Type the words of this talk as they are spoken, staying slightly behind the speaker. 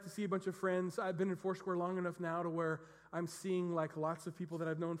see a bunch of friends. I've been in Foursquare long enough now to where I'm seeing like lots of people that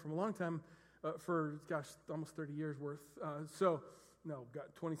I've known from a long time for, almost 30 years worth.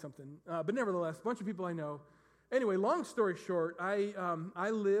 20-something. But nevertheless, a bunch of people I know. Anyway, long story short, I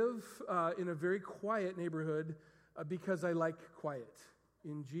live in a very quiet neighborhood because I like quiet,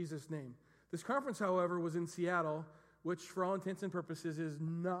 in Jesus' name. This conference, however, was in Seattle, which for all intents and purposes is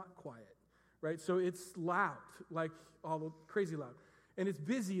not quiet, right? So it's loud, like crazy loud. And it's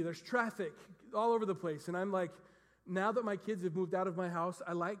busy, there's traffic all over the place. And I'm like, now that my kids have moved out of my house,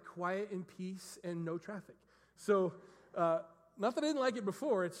 I like quiet and peace and no traffic. So, not that I didn't like it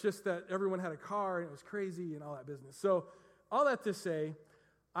before, it's just that everyone had a car and it was crazy and all that business. So, all that to say,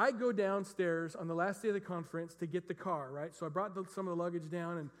 I go downstairs on the last day of the conference to get the car, right? So I brought some of the luggage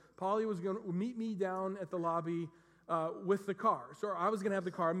down, and Polly was going to meet me down at the lobby with the car. So I was going to have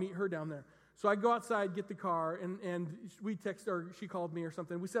the car, meet her down there. So I go outside, get the car, and we text, or she called me or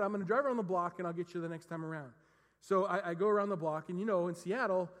something. We said, I'm going to drive around the block, and I'll get you the next time around. So I go around the block, and in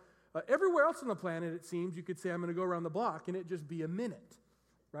Seattle, everywhere else on the planet, it seems, you could say, I'm going to go around the block, and it'd just be a minute,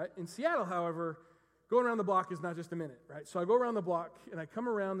 right? In Seattle, however, going around the block is not just a minute, right? So I go around the block, and I come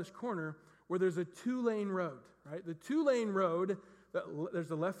around this corner where there's a 2-lane road, right? The 2-lane road, there's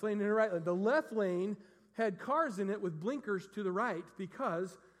the left lane and the right lane. The left lane had cars in it with blinkers to the right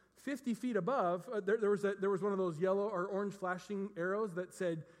because 50 feet above, there was one of those yellow or orange flashing arrows that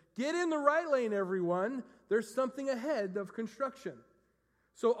said, get in the right lane, everyone. There's something ahead of construction.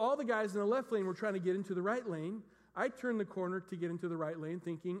 So all the guys in the left lane were trying to get into the right lane. I turn the corner to get into the right lane,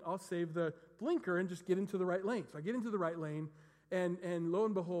 thinking I'll save the blinker and just get into the right lane. So I get into the right lane, and lo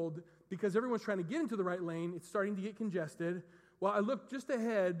and behold, because everyone's trying to get into the right lane, it's starting to get congested. Well, I look just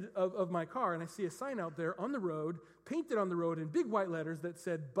ahead of my car, and I see a sign out there on the road, painted on the road in big white letters that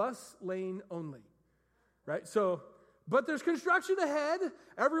said, bus lane only, right? So, but there's construction ahead.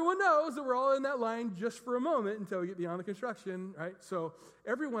 Everyone knows that we're all in that line just for a moment until we get beyond the construction, right? So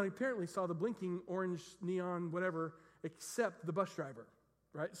everyone apparently saw the blinking orange neon whatever except the bus driver,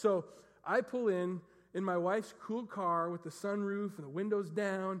 right? So I pull in my wife's cool car with the sunroof and the windows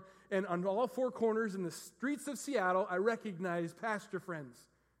down, and on all four corners in the streets of Seattle, I recognize pastor friends,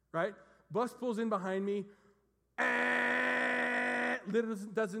 right? Bus pulls in behind me,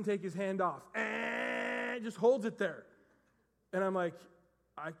 doesn't take his hand off, just holds it there. And I'm like,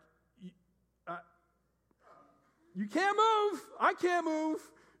 you can't move. I can't move.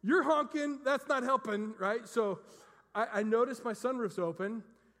 You're honking. That's not helping, right? So I noticed my sunroof's open.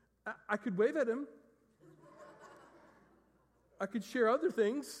 I could wave at him. I could share other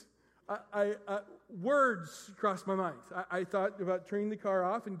things. Words crossed my mind. I thought about turning the car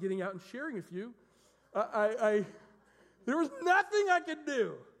off and getting out and sharing a few. There was nothing I could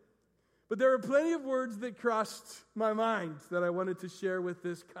do. But there were plenty of words that crossed my mind that I wanted to share with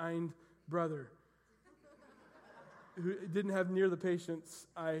this kind brother who didn't have near the patience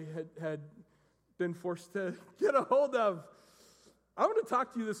I had been forced to get a hold of. I want to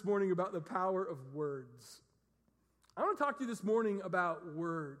talk to you this morning about the power of words. I want to talk to you this morning about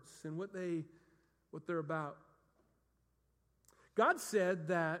words and what they're about. God said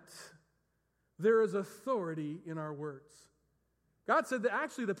that there is authority in our words. God said that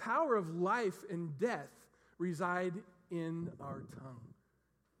actually the power of life and death reside in our tongue.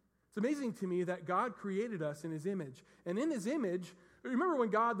 It's amazing to me that God created us in His image. And in His image, remember when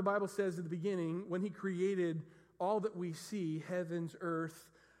God, the Bible says at the beginning, when He created all that we see, heavens, earth,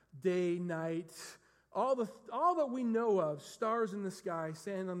 day, night, all that we know of, stars in the sky,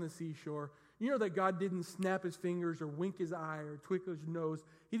 sand on the seashore, you know that God didn't snap His fingers or wink His eye or twinkle His nose.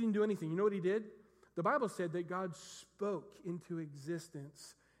 He didn't do anything. You know what He did? The Bible said that God spoke into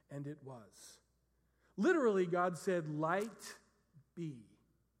existence, and it was. Literally, God said, light be,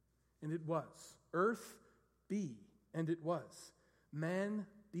 and it was. Earth be, and it was. Man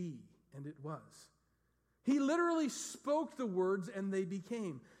be, and it was. He literally spoke the words, and they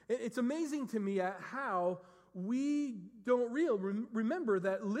became. It's amazing to me at how we don't remember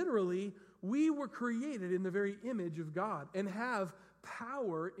that literally we were created in the very image of God and have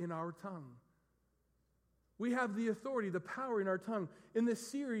power in our tongue. We have the authority, the power in our tongue. In this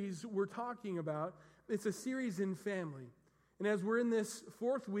series we're talking about, it's a series in family. And as we're in this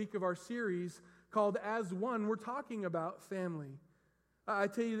fourth week of our series called As One, we're talking about family. I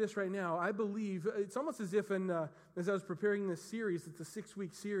tell you this right now, I believe, it's almost as if as I was preparing this series, it's a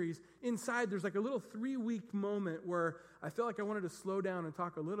 6-week series, inside there's like a little 3-week moment where I felt like I wanted to slow down and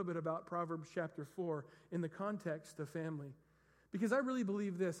talk a little bit about Proverbs chapter 4 in the context of family. Because I really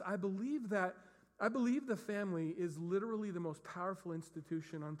believe this. I believe that I believe the family is literally the most powerful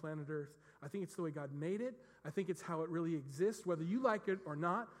institution on planet Earth. I think it's the way God made it. I think it's how it really exists, whether you like it or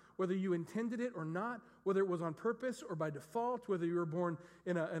not, whether you intended it or not, whether it was on purpose or by default, whether you were born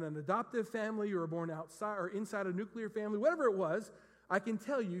in an adoptive family, you were born outside or inside a nuclear family, whatever it was, I can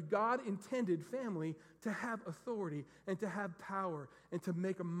tell you God intended family to have authority and to have power and to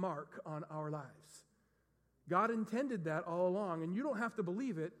make a mark on our lives. God intended that all along, and you don't have to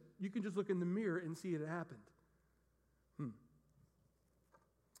believe it. You can just look in the mirror and see it happened.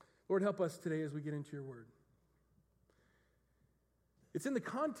 Lord, help us today as we get into your word. It's in the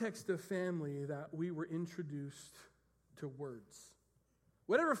context of family that we were introduced to words.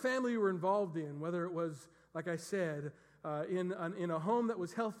 Whatever family you were involved in, whether it was, like I said, in a home that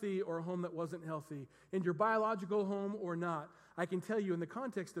was healthy or a home that wasn't healthy, in your biological home or not, I can tell you in the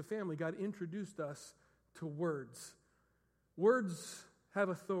context of family, God introduced us to words. Words have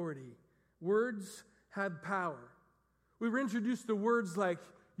authority. Words have power. We were introduced to words like,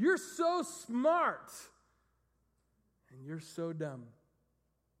 "You're so smart," and "You're so dumb."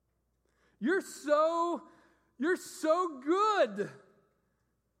 You're so good,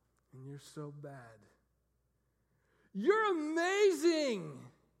 and "You're so bad." You're amazing,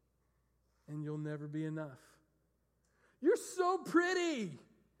 and "You'll never be enough." You're so pretty,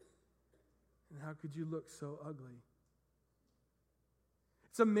 and "How could you look so ugly?"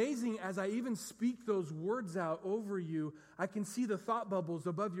 It's amazing as I even speak those words out over you, I can see the thought bubbles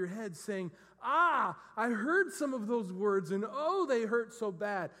above your head saying, I heard some of those words, and oh, they hurt so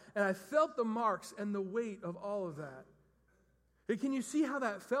bad. And I felt the marks and the weight of all of that. And can you see how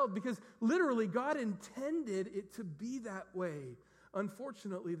that felt? Because literally, God intended it to be that way.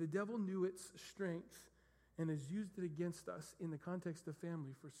 Unfortunately, the devil knew its strength and has used it against us in the context of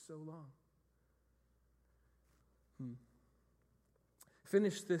family for so long.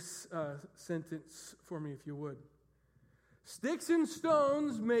 Finish this sentence for me, if you would. Sticks and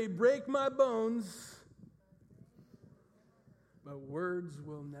stones may break my bones, but words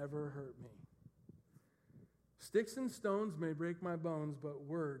will never hurt me. Sticks and stones may break my bones, but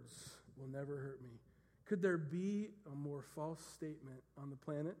words will never hurt me. Could there be a more false statement on the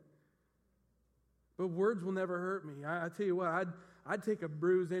planet? But words will never hurt me. I tell you what, I'd take a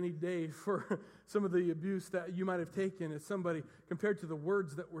bruise any day for some of the abuse that you might have taken as somebody compared to the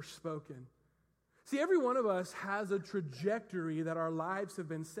words that were spoken. See, every one of us has a trajectory that our lives have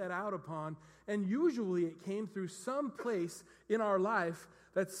been set out upon, and usually it came through some place in our life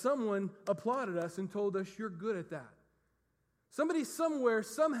that someone applauded us and told us, "You're good at that." Somebody somewhere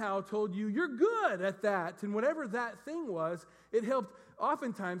somehow told you, "You're good at that." And whatever that thing was, it helped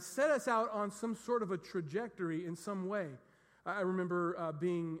oftentimes set us out on some sort of a trajectory in some way. I remember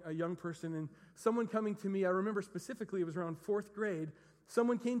being a young person and someone coming to me, I remember specifically it was around 4th grade,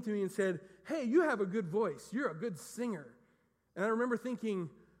 someone came to me and said, "Hey, you have a good voice. You're a good singer." And I remember thinking,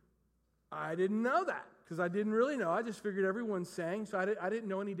 I didn't know that because I didn't really know. I just figured everyone sang, so I didn't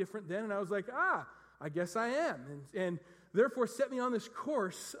know any different then. And I was like, I guess I am. And therefore set me on this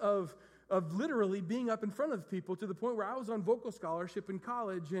course of literally being up in front of people to the point where I was on vocal scholarship in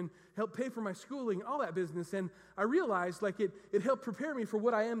college and helped pay for my schooling, all that business. And I realized it helped prepare me for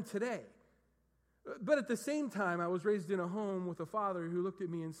what I am today. But at the same time, I was raised in a home with a father who looked at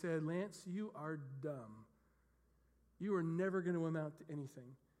me and said, "Lance, you are dumb. You are never going to amount to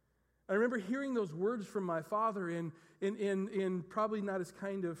anything." I remember hearing those words from my father in probably not as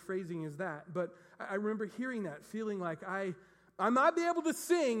kind of phrasing as that, but I remember hearing that, feeling like I might be able to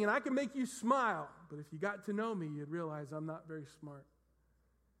sing and I can make you smile, but if you got to know me, you'd realize I'm not very smart.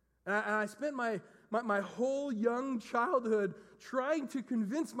 And I spent my whole young childhood trying to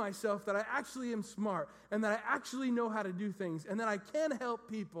convince myself that I actually am smart and that I actually know how to do things and that I can help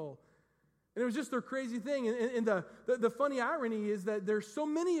people. And it was just a crazy thing. And the funny irony is that there's so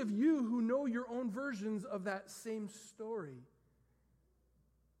many of you who know your own versions of that same story.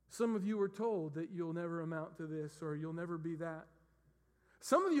 Some of you were told that you'll never amount to this or you'll never be that.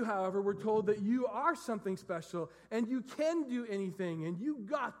 Some of you, however, were told that you are something special and you can do anything and you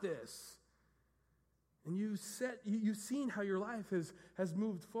got this. And you've seen how your life has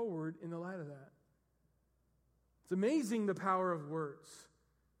moved forward in the light of that. It's amazing the power of words.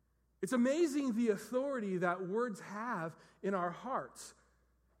 It's amazing the authority that words have in our hearts.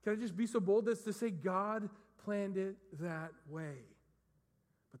 Can I just be so bold as to say God planned it that way?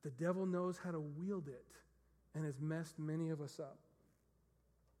 But the devil knows how to wield it and has messed many of us up.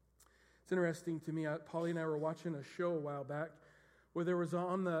 It's interesting to me, Polly and I were watching a show a while back where there was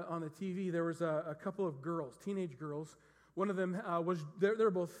on the TV, there was a couple of girls, teenage girls, One of them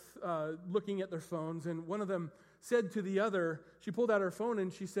they're both looking at their phones, and one of them said to the other, she pulled out her phone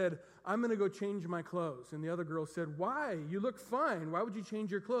and she said, "I'm going to go change my clothes." And the other girl said, "Why? You look fine. Why would you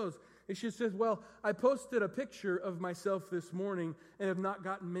change your clothes?" And she says, "Well, I posted a picture of myself this morning and have not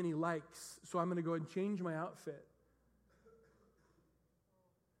gotten many likes, so I'm going to go and change my outfit."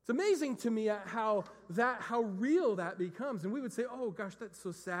 It's amazing to me how real that becomes. And we would say, "Oh gosh, that's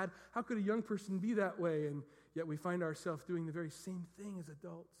so sad. How could a young person be that way?" And yet we find ourselves doing the very same thing as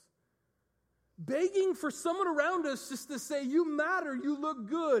adults. Begging for someone around us just to say, "You matter, you look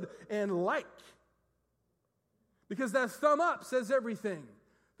good," and like. Because that thumb up says everything.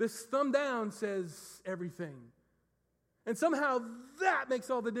 This thumb down says everything. And somehow that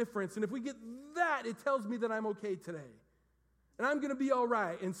makes all the difference. And if we get that, it tells me that I'm okay today. And I'm going to be all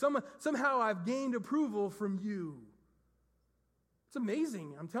right. And somehow I've gained approval from you. It's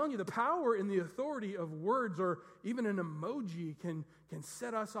amazing. I'm telling you, the power and the authority of words or even an emoji can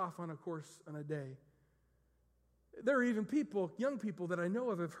set us off on a course on a day. There are even people, young people that I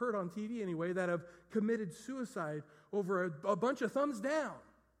know of, have heard on TV anyway, that have committed suicide over a bunch of thumbs down.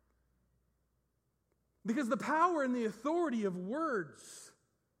 Because the power and the authority of words,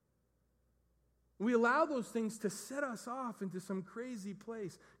 we allow those things to set us off into some crazy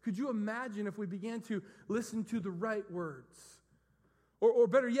place. Could you imagine if we began to listen to the right words? Or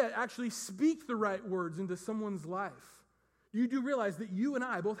better yet, actually speak the right words into someone's life. You do realize that you and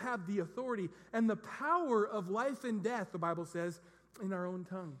I both have the authority and the power of life and death, the Bible says, in our own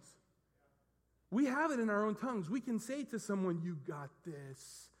tongues. We have it in our own tongues. We can say to someone, "You got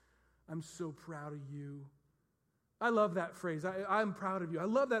this. I'm so proud of you." I love that phrase. I'm proud of you. I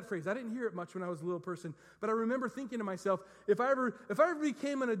love that phrase. I didn't hear it much when I was a little person, but I remember thinking to myself, if I ever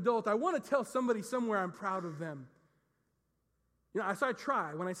became an adult, I want to tell somebody somewhere I'm proud of them. So I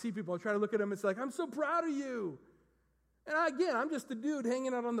try. When I see people, I try to look at them. It's like, "I'm so proud of you." And I'm just a dude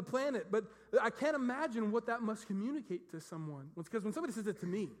hanging out on the planet. But I can't imagine what that must communicate to someone. Because when somebody says it to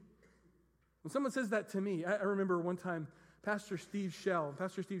me, when someone says that to me, I remember one time, Pastor Steve Shell,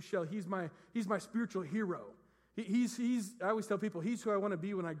 he's my spiritual hero. I always tell people, he's who I want to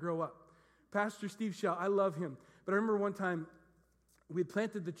be when I grow up. Pastor Steve Shell, I love him. But I remember one time, we had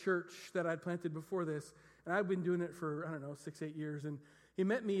planted the church that I'd planted before this, and I've been doing it for, 6-8 years. And he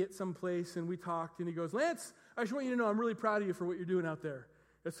met me at some place, and we talked, and he goes, "Lance, I just want you to know I'm really proud of you for what you're doing out there."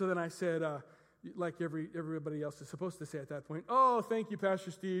 And so then I said, like everybody else is supposed to say at that point, "Oh, thank you,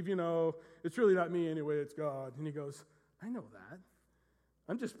 Pastor Steve. It's really not me anyway, it's God." And he goes, "I know that.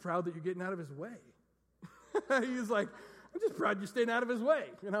 I'm just proud that you're getting out of his way." He was like, "I'm just proud you're staying out of his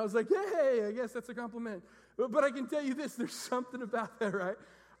way." And I was like, "Hey, I guess that's a compliment." But I can tell you this, there's something about that, right?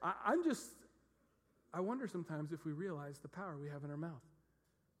 I wonder sometimes if we realize the power we have in our mouth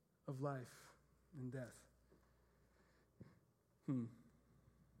of life and death. If you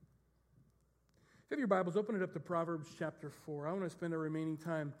have your Bibles, open it up to Proverbs chapter 4. I want to spend our remaining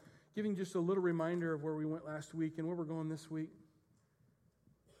time giving just a little reminder of where we went last week and where we're going this week.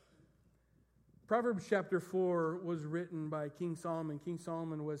 Proverbs chapter 4 was written by King Solomon. King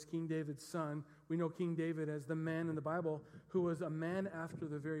Solomon was King David's son. We know King David as the man in the Bible who was a man after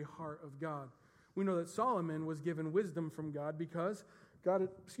the very heart of God. We know that Solomon was given wisdom from God because God,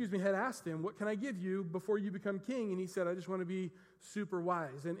 had asked him, "What can I give you before you become king?" And he said, "I just want to be super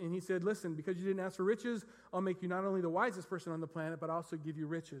wise." And he said, "Listen, because you didn't ask for riches, I'll make you not only the wisest person on the planet, but I'll also give you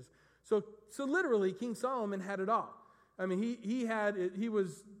riches." So literally, King Solomon had it all. I mean, he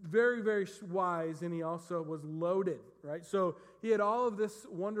was very, very wise, and he also was loaded, right? So he had all of this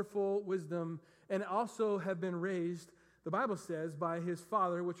wonderful wisdom, and also had been raised, the Bible says, by his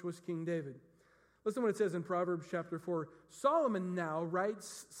father, which was King David. Listen to what it says in Proverbs chapter 4. Solomon now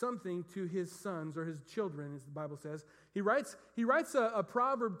writes something to his sons, or his children, as the Bible says. He writes a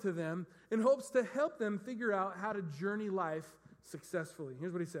proverb to them in hopes to help them figure out how to journey life successfully.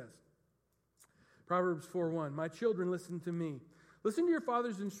 Here's what he says. Proverbs 4:1. "My children, listen to me. Listen to your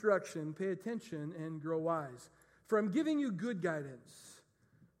father's instruction. Pay attention and grow wise. For I'm giving you good guidance.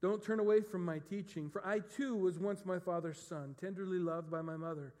 Don't turn away from my teaching. For I too was once my father's son, tenderly loved by my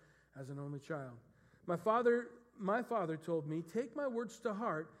mother as an only child. My father told me, 'Take my words to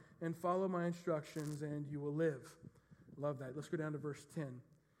heart and follow my instructions, and you will live.'" Love that. Let's go down to verse 10.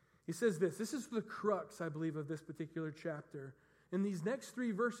 He says this. This is the crux, I believe, of this particular chapter. In these next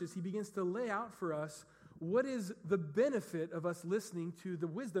 3 verses, he begins to lay out for us what is the benefit of us listening to the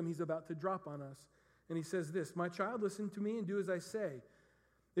wisdom he's about to drop on us. And he says this, "My child, listen to me and do as I say.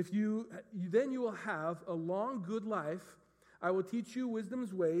 Then you will have a long, good life. I will teach you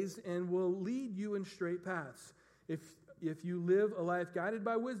wisdom's ways and will lead you in straight paths. If you live a life guided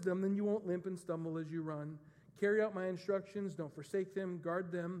by wisdom, then you won't limp and stumble as you run. Carry out my instructions, don't forsake them,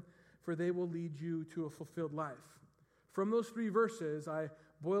 guard them, for they will lead you to a fulfilled life. From those 3 verses, I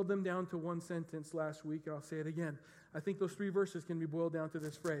boiled them down to one sentence last week, and I'll say it again. I think those 3 verses can be boiled down to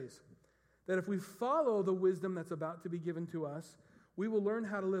this phrase, that if we follow the wisdom that's about to be given to us, we will learn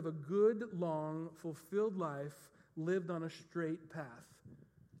how to live a good, long, fulfilled life lived on a straight path.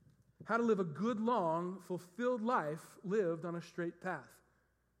 How to live a good, long, fulfilled life lived on a straight path.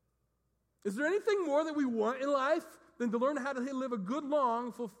 Is there anything more that we want in life than to learn how to live a good,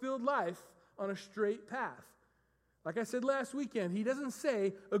 long, fulfilled life on a straight path? Like I said last weekend, he doesn't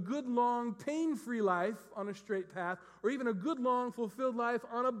say a good, long, pain-free life on a straight path, or even a good, long, fulfilled life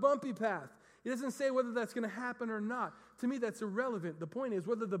on a bumpy path. He doesn't say whether that's going to happen or not. To me, that's irrelevant. The point is,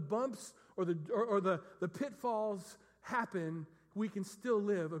 whether the bumps or the pitfalls happen, we can still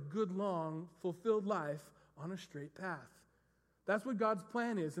live a good, long, fulfilled life on a straight path. That's what God's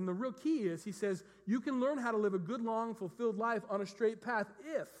plan is. And the real key is, he says, you can learn how to live a good, long, fulfilled life on a straight path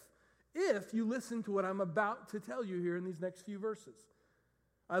if you listen to what I'm about to tell you here in these next few verses.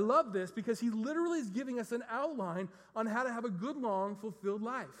 I love this because he literally is giving us an outline on how to have a good, long, fulfilled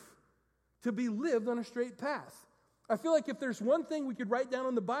life, to be lived on a straight path. I feel like if there's one thing we could write down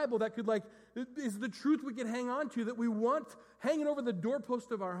in the Bible that could is the truth we could hang on to, that we want hanging over the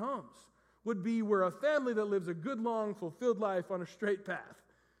doorpost of our homes, would be we're a family that lives a good, long, fulfilled life on a straight path.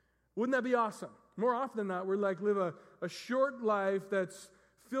 Wouldn't that be awesome? More often than not, we're live a short life that's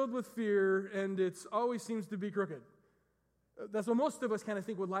filled with fear, and it always seems to be crooked. That's what most of us kind of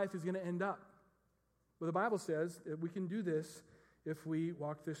think what life is going to end up. Well, the Bible says that we can do this if we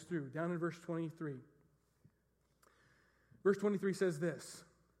walk this through. Down in verse 23. Verse 23 says this,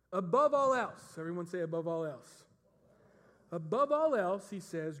 above all else, everyone say above all else. Above all else, he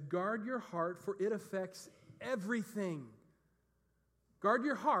says, guard your heart, for it affects everything. Guard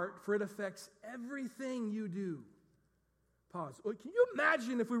your heart, for it affects everything you do. Pause. Well, can you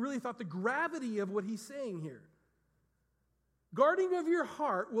imagine if we really thought the gravity of what he's saying here? Guarding of your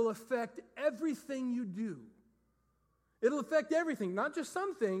heart will affect everything you do. It'll affect everything, not just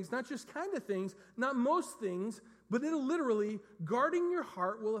some things, not just kind of things, not most things, but it'll literally, guarding your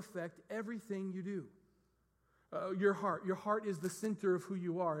heart will affect everything you do. Your heart is the center of who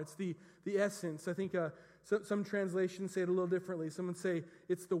you are. It's the essence. I think some translations say it a little differently. Someone say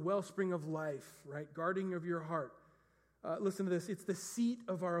it's the wellspring of life, right? Guarding of your heart. Listen to this. It's the seat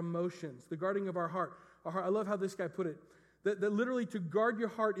of our emotions, the guarding of our heart. I love how this guy put it. That literally to guard your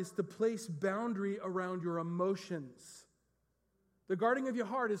heart is to place boundary around your emotions. The guarding of your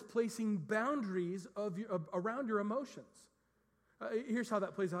heart is placing boundaries around your emotions. Here's how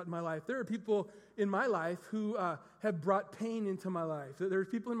that plays out in my life. There are people in my life who have brought pain into my life. There's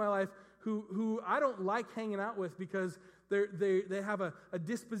people in my life who I don't like hanging out with because they have a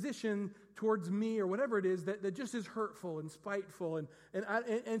disposition towards me or whatever it is that just is hurtful and spiteful.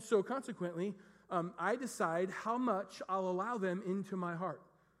 And so consequently, I decide how much I'll allow them into my heart.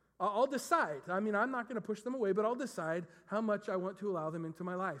 I'll decide. I mean, I'm not going to push them away, but I'll decide how much I want to allow them into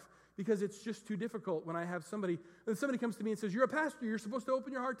my life. Because it's just too difficult when I have somebody comes to me and says, you're a pastor, you're supposed to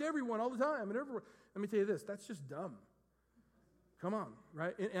open your heart to everyone all the time. And everywhere. Let me tell you this, that's just dumb. Come on,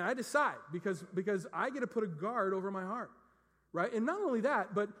 right? And I decide because I get to put a guard over my heart, right? And not only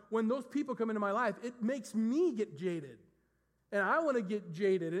that, but when those people come into my life, it makes me get jaded. And I want to get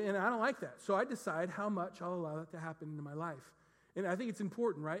jaded, and I don't like that. So I decide how much I'll allow that to happen into my life. And I think it's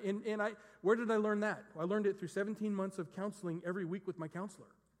important, right? And where did I learn that? Well, I learned it through 17 months of counseling every week with my counselor.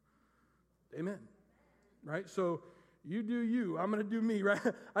 Amen. Right? So you do you. I'm going to do me, right?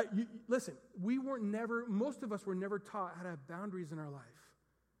 Listen, most of us were never taught how to have boundaries in our life.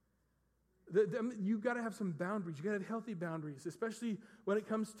 You've got to have some boundaries. You've got to have healthy boundaries, especially when it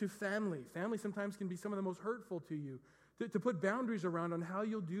comes to family. Family sometimes can be some of the most hurtful to you. To put boundaries around on how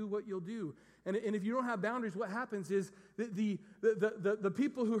you'll do what you'll do. And if you don't have boundaries, what happens is the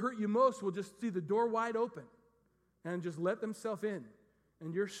people who hurt you most will just see the door wide open and just let themselves in.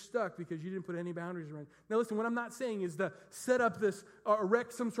 And you're stuck because you didn't put any boundaries around. Now listen, what I'm not saying is to set up this,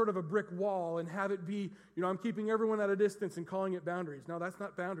 erect some sort of a brick wall and have it be, I'm keeping everyone at a distance and calling it boundaries. No, that's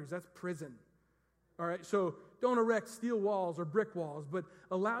not boundaries, that's prison. All right, so don't erect steel walls or brick walls, but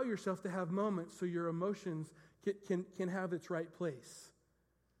allow yourself to have moments so your emotions can have its right place.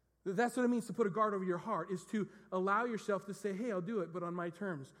 That's what it means to put a guard over your heart, is to allow yourself to say, hey, I'll do it, but on my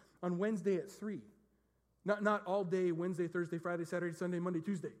terms. On Wednesday at 3. Not all day, Wednesday, Thursday, Friday, Saturday, Sunday, Monday,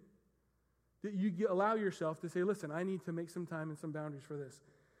 Tuesday. You allow yourself to say, listen, I need to make some time and some boundaries for this.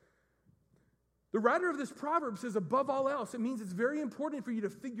 The writer of this proverb says, above all else, it means it's very important for you to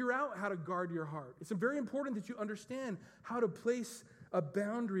figure out how to guard your heart. It's very important that you understand how to place a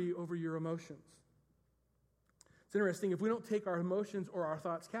boundary over your emotions. It's interesting, if we don't take our emotions or our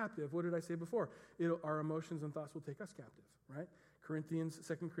thoughts captive, what did I say before? Our emotions and thoughts will take us captive, right?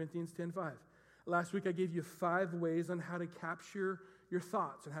 2 Corinthians 10:5. Last week I gave you 5 ways on how to capture your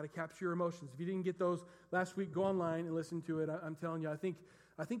thoughts and how to capture your emotions. If you didn't get those last week, go online and listen to it. I'm telling you, I think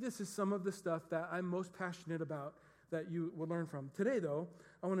this is some of the stuff that I'm most passionate about that you will learn from. Today, though,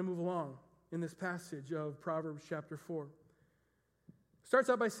 I want to move along in this passage of Proverbs chapter 4.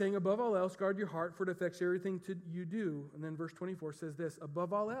 Starts out by saying, above all else, guard your heart, for it affects everything you do. And then verse 24 says this,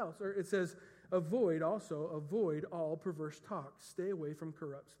 above all else, or it says, avoid all perverse talk. Stay away from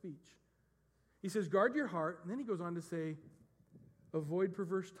corrupt speech. He says, guard your heart, and then he goes on to say, avoid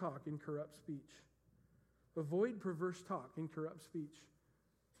perverse talk and corrupt speech. Avoid perverse talk and corrupt speech.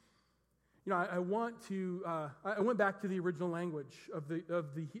 You know, I went back to the original language of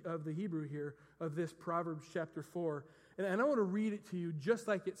the Hebrew here, of this Proverbs chapter 4, and I want to read it to you just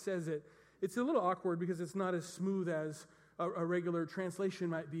like it says it. It's a little awkward because it's not as smooth as a regular translation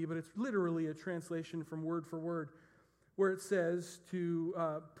might be, but it's literally a translation from word for word, where it says to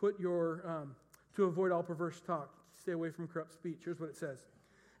avoid all perverse talk, stay away from corrupt speech. Here's what it says.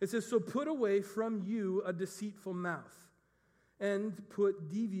 It says, so put away from you a deceitful mouth, and put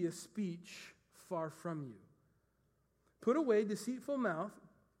devious speech far from you. Put away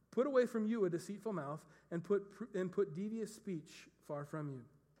from you a deceitful mouth, and put devious speech far from you.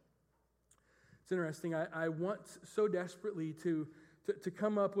 It's interesting. I want so desperately to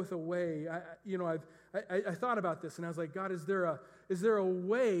come up with a way. I thought about this, and I was like, God, is there a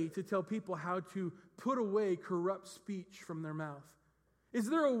way to tell people how to put away corrupt speech from their mouth? Is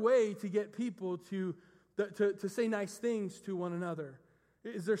there a way to get people to say nice things to one another?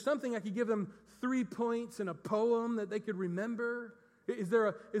 Is there something I could give them 3 points in a poem that they could remember? Is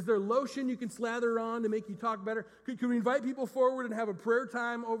there lotion you can slather on to make you talk better? Could we invite people forward and have a prayer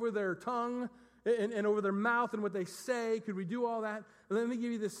time over their tongue and over their mouth and what they say? Could we do all that? And let me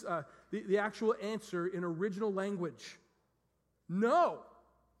give you this, the actual answer in original language. No.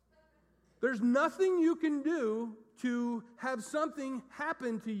 There's nothing you can do to have something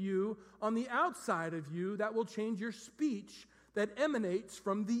happen to you on the outside of you that will change your speech that emanates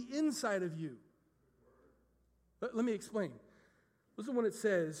from the inside of you. Let me explain. Listen to what it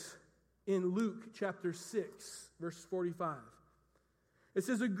says in Luke chapter 6, verse 45. It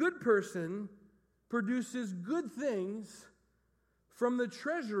says, a good person produces good things from the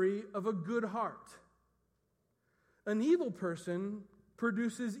treasury of a good heart. An evil person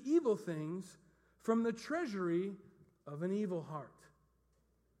produces evil things from the treasury of an evil heart.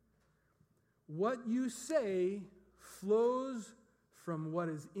 What you say flows from what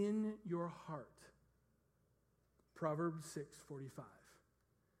is in your heart. Proverbs 6:45.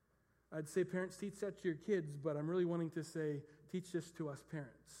 I'd say parents, teach that to your kids, but I'm really wanting to say, teach this to us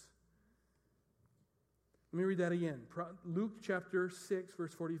parents. Let me read that again. Luke chapter 6,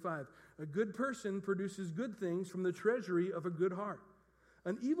 verse 45. A good person produces good things from the treasury of a good heart.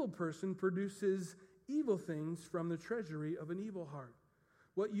 An evil person produces evil things from the treasury of an evil heart.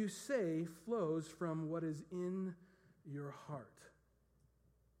 What you say flows from what is in your heart.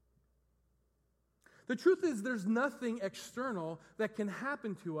 The truth is, there's nothing external that can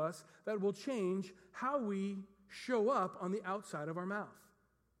happen to us that will change how we show up on the outside of our mouth.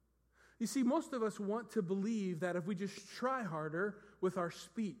 You see, most of us want to believe that if we just try harder with our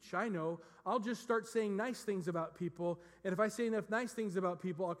speech, I know, I'll just start saying nice things about people, and if I say enough nice things about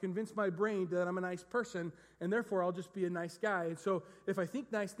people, I'll convince my brain that I'm a nice person, and therefore I'll just be a nice guy. And so if I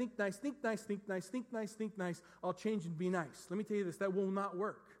think nice, I'll change and be nice. Let me tell you this, that will not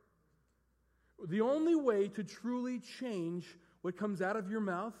work. The only way to truly change what comes out of your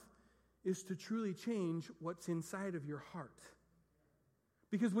mouth is to truly change what's inside of your heart.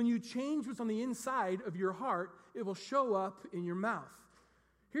 Because when you change what's on the inside of your heart, it will show up in your mouth.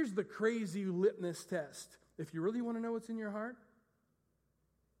 Here's the crazy litmus test. If you really want to know what's in your heart,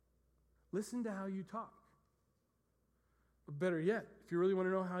 listen to how you talk. Or better yet, if you really want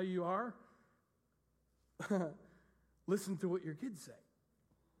to know how you are, listen to what your kids say.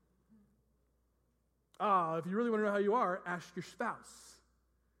 If you really want to know how you are, ask your spouse.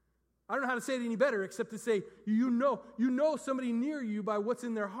 I don't know how to say it any better except to say, you know somebody near you by what's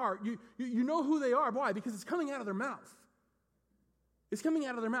in their heart. You know who they are. Why? Because it's coming out of their mouth. It's coming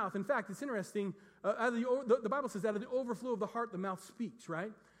out of their mouth. In fact, it's interesting. The Bible says, out of the overflow of the heart, the mouth speaks,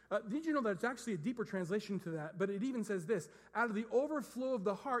 right? Did you know that it's actually a deeper translation to that? But it even says this, out of the overflow of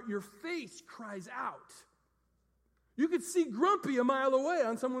the heart, your face cries out. You could see grumpy a mile away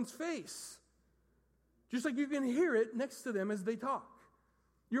on someone's face. Just like you can hear it next to them as they talk.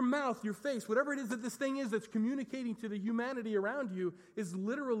 Your mouth, your face, whatever it is that this thing is that's communicating to the humanity around you is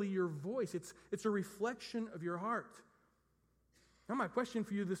literally your voice. It's a reflection of your heart. Now my question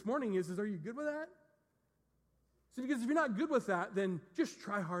for you this morning is are you good with that? See, because if you're not good with that, then just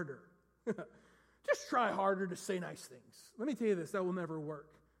try harder. Just try harder to say nice things. Let me tell you this, that will never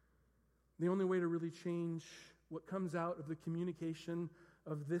work. The only way to really change what comes out of the communication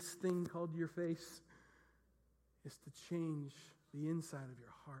of this thing called your face is to change the inside of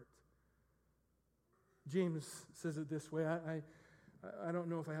your heart. James says it this way. I don't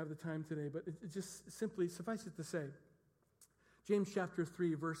know if I have the time today, but it just simply suffice it to say, James chapter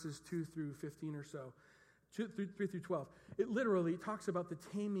 3, verses 2 through 15 or so, 3 through 12, it literally talks about the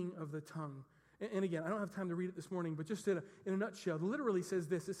taming of the tongue. And again, I don't have time to read it this morning, but just in a nutshell, it literally says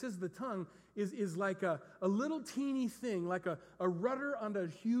this. It says the tongue is like a little teeny thing, like a rudder on a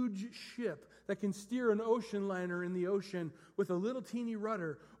huge ship that can steer an ocean liner in the ocean with a little teeny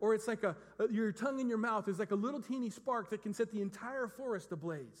rudder. Or it's like your tongue in your mouth is like a little teeny spark that can set the entire forest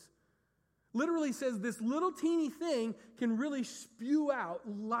ablaze. Literally says this little teeny thing can really spew out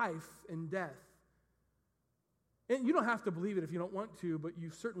life and death. And you don't have to believe it if you don't want to, but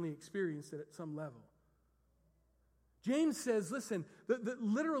you've certainly experienced it at some level. James says, listen, that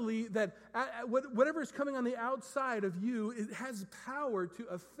literally that whatever is coming on the outside of you, it has power to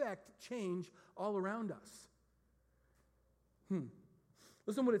affect change all around us.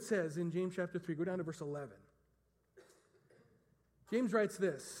 Listen to what it says in James chapter 3. Go down to verse 11. James writes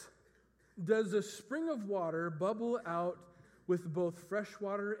this, does a spring of water bubble out with both fresh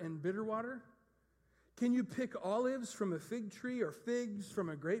water and bitter water? Can you pick olives from a fig tree or figs from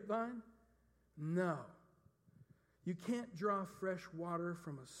a grapevine? No. You can't draw fresh water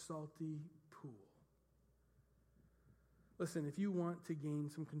from a salty pool. Listen, if you want to gain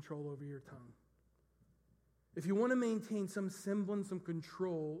some control over your tongue, if you want to maintain some semblance of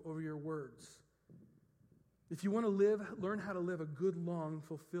control over your words, if you want to learn how to live a good, long,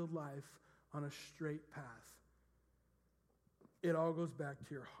 fulfilled life on a straight path, it all goes back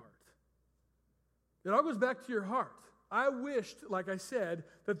to your heart. It all goes back to your heart. I wished, like I said,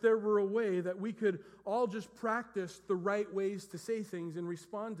 that there were a way that we could all just practice the right ways to say things and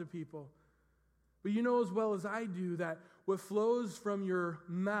respond to people. But you know as well as I do that what flows from your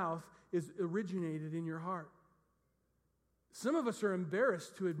mouth is originated in your heart. Some of us are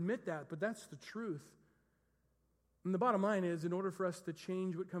embarrassed to admit that, but that's the truth. And the bottom line is, in order for us to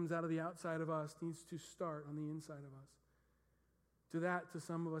change what comes out of the outside of us, it needs to start on the inside of us. To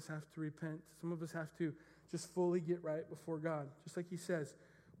some of us have to repent. Some of us have to just fully get right before God. Just like he says,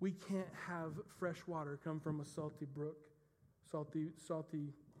 we can't have fresh water come from a salty brook,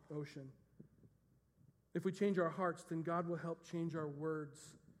 salty ocean. If we change our hearts, then God will help change our words.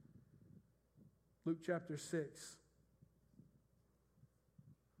 Luke chapter 6.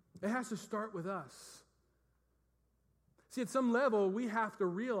 It has to start with us. See, at some level, we have to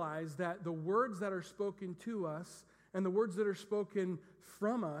realize that the words that are spoken to us and the words that are spoken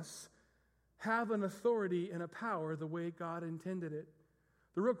from us have an authority and a power the way God intended it.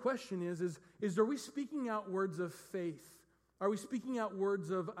 The real question is are we speaking out words of faith? Are we speaking out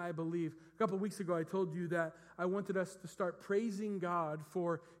words of I believe? A couple of weeks ago, I told you that I wanted us to start praising God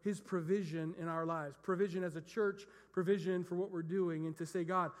for his provision in our lives. Provision as a church, provision for what we're doing, and to say,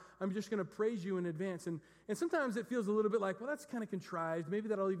 God, I'm just going to praise you in advance. And sometimes it feels a little bit like, well, that's kind of contrived. Maybe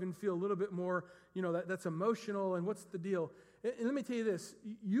that'll even feel a little bit more, that's emotional, and what's the deal? And let me tell you this.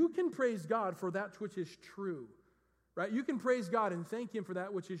 You can praise God for that which is true. Right? You can praise God and thank him for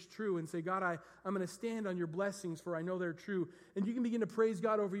that which is true and say, God, I'm going to stand on your blessings for I know they're true. And you can begin to praise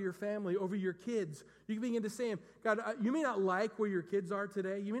God over your family, over your kids. You can begin to say, God, you may not like where your kids are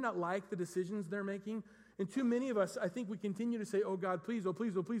today. You may not like the decisions they're making. And too many of us, I think we continue to say, oh God, please, oh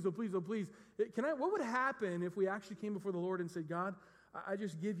please, oh please, oh please, oh please. What would happen if we actually came before the Lord and said, God, I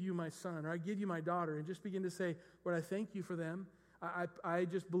just give you my son or I give you my daughter, and just begin to say, Lord, I thank you for them. I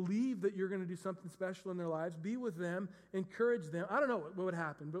just believe that you're going to do something special in their lives. Be with them. Encourage them. I don't know what would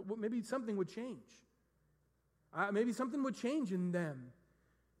happen, but maybe something would change. Maybe something would change in them.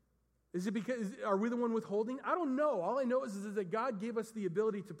 Is it because, are we the one withholding? I don't know. All I know is that God gave us the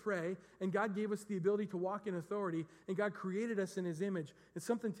ability to pray, and God gave us the ability to walk in authority, and God created us in his image. And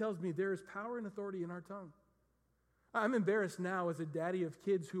something tells me there is power and authority in our tongue. I'm embarrassed now as a daddy of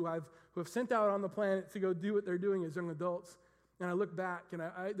kids who have sent out on the planet to go do what they're doing as young adults. And I look back, and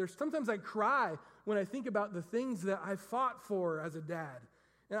there's sometimes I cry when I think about the things that I fought for as a dad.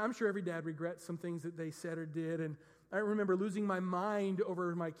 And I'm sure every dad regrets some things that they said or did. And I remember losing my mind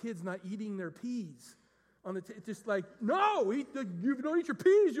over my kids not eating their peas. Just like, no, you don't eat your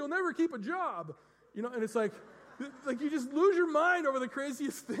peas, you'll never keep a job. And it's like, Like, you just lose your mind over the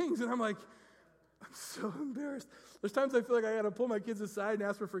craziest things. And I'm like, I'm so embarrassed. There's times I feel like I got to pull my kids aside and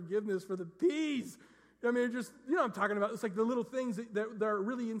ask for forgiveness for the peas. I mean, just, I'm talking about, it's like the little things that are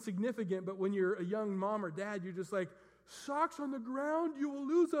really insignificant, but when you're a young mom or dad, you're just like, socks on the ground, you will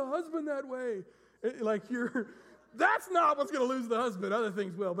lose a husband that way. That's not what's going to lose the husband. Other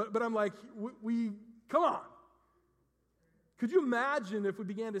things will. But I'm like, we come on. Could you imagine if we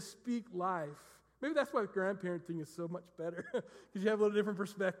began to speak life? Maybe that's why grandparenting is so much better, because you have a little different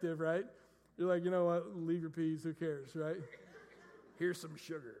perspective, right? You're like, you know what, leave your peas, who cares, right? Here's some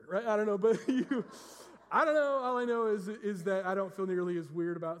sugar, right? I don't know, but I don't know. All I know is that I don't feel nearly as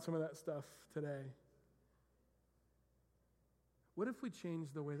weird about some of that stuff today. What if we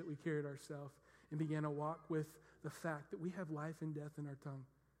changed the way that we carried ourselves and began to walk with the fact that we have life and death in our tongue?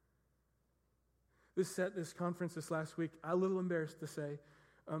 This conference this last week, I'm a little embarrassed to say,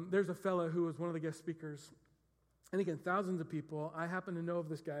 there's a fellow who was one of the guest speakers. And again, thousands of people. I happen to know of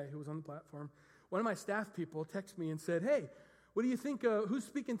this guy who was on the platform. One of my staff people texted me and said, hey, what do you think, who's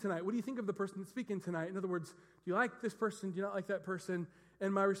speaking tonight? What do you think of the person that's speaking tonight? In other words, do you like this person? Do you not like that person?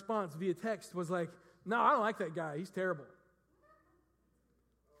 And my response via text was like, no, I don't like that guy. He's terrible.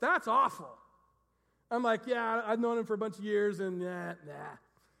 That's awful. I'm like, yeah, I've known him for a bunch of years, and nah.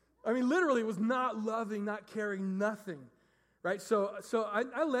 I mean, literally, it was not loving, not caring, nothing, right? So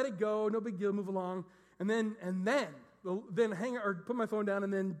I let it go, no big deal, move along, and then hang or put my phone down,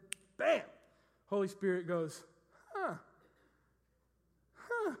 and then bam, Holy Spirit goes, huh?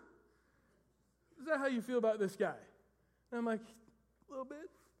 Is that how you feel about this guy? And I'm like, a little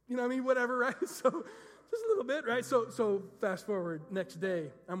bit, whatever, right? So just a little bit, right? So fast forward, next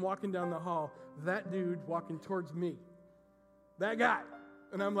day, I'm walking down the hall, that dude walking towards me, that guy.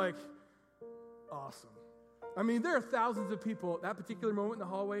 And I'm like, awesome. I mean, there are thousands of people. At that particular moment in the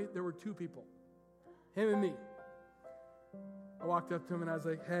hallway, there were 2 people, him and me. I walked up to him and I was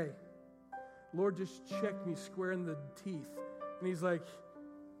like, hey, Lord just checked me square in the teeth. And he's like,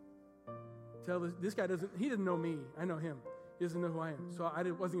 this guy he didn't know me. I know him. He doesn't know who I am. So I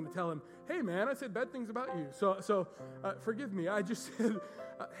wasn't going to tell him, hey, man, I said bad things about you. So forgive me. I just said,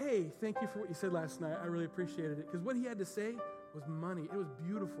 hey, thank you for what you said last night. I really appreciated it. Because what he had to say was money. It was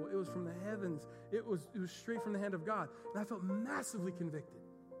beautiful. It was from the heavens. It was straight from the hand of God. And I felt massively convicted.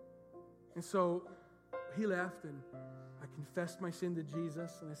 And so he left, and I confessed my sin to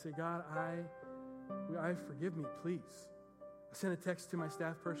Jesus. And I said, God, I forgive me, please. I sent a text to my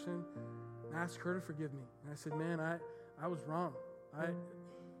staff person and asked her to forgive me. And I said, man, I was wrong.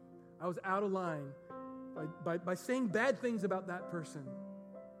 I was out of line by saying bad things about that person.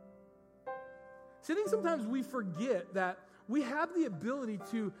 See, I think sometimes we forget that we have the ability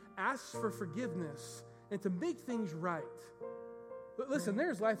to ask for forgiveness and to make things right. But listen,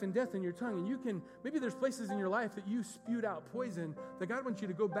 there's life and death in your tongue, and maybe there's places in your life that you spewed out poison that God wants you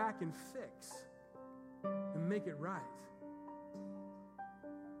to go back and fix and make it right.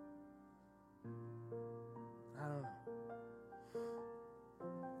 I don't know.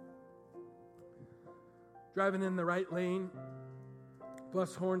 Driving in the right lane,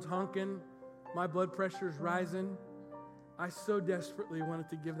 bus horns honking, my blood pressure's rising. I so desperately wanted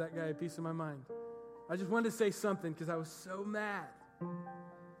to give that guy a piece of my mind. I just wanted to say something because I was so mad.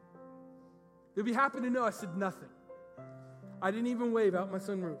 You'll be happy to know I said nothing. I didn't even wave out my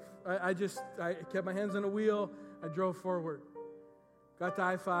sunroof. I kept my hands on the wheel. I drove forward. Got to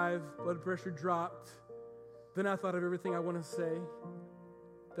I-5, blood pressure dropped. Then I thought of everything I want to say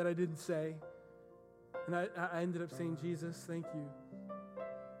that I didn't say. And I ended up saying, Jesus, thank you.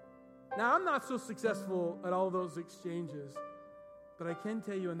 Now, I'm not so successful at all those exchanges, but I can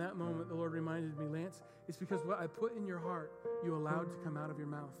tell you in that moment, the Lord reminded me, Lance, it's because what I put in your heart, you allowed to come out of your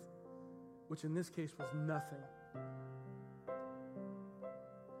mouth, which in this case was nothing.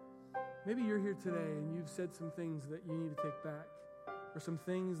 Maybe you're here today and you've said some things that you need to take back, or some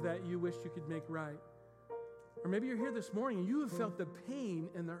things that you wish you could make right. Or maybe you're here this morning and you have felt the pain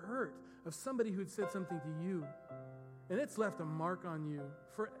and the hurt of somebody who'd said something to you, and it's left a mark on you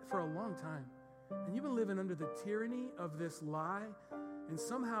for a long time. And you've been living under the tyranny of this lie, and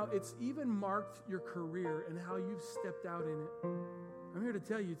somehow it's even marked your career and how you've stepped out in it. I'm here to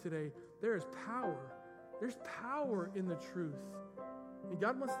tell you today, there is power. There's power in the truth. And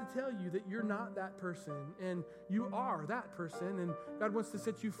God wants to tell you that you're not that person, and you are that person, and God wants to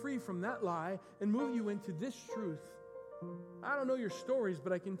set you free from that lie and move you into this truth. I don't know your stories,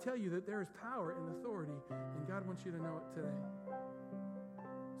 but I can tell you that there is power and authority, and God wants you to know it today.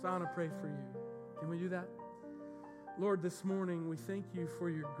 So I want to pray for you. Can we do that? Lord, this morning we thank you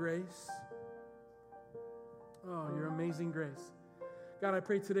for your grace. Oh, your amazing grace. God, I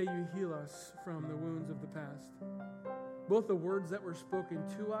pray today you heal us from the wounds of the past. Both the words that were spoken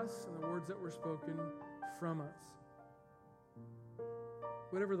to us and the words that were spoken from us.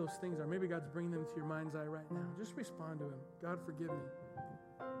 Whatever those things are, maybe God's bringing them to your mind's eye right now. Just respond to him. God, forgive me.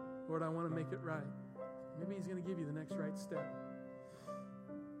 Lord, I want to make it right. Maybe he's going to give you the next right step.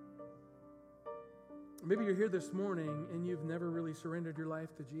 Maybe you're here this morning and you've never really surrendered your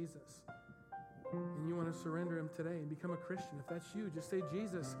life to Jesus. And you want to surrender him today and become a Christian. If that's you, just say,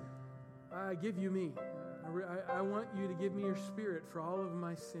 Jesus, I give you me. I want you to give me your Spirit for all of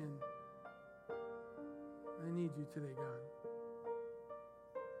my sin. I need you today, God.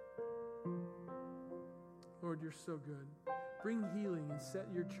 Lord, you're so good. Bring healing and set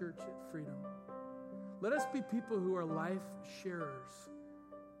your church at freedom. Let us be people who are life sharers.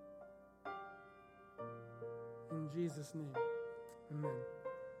 In Jesus' name, amen.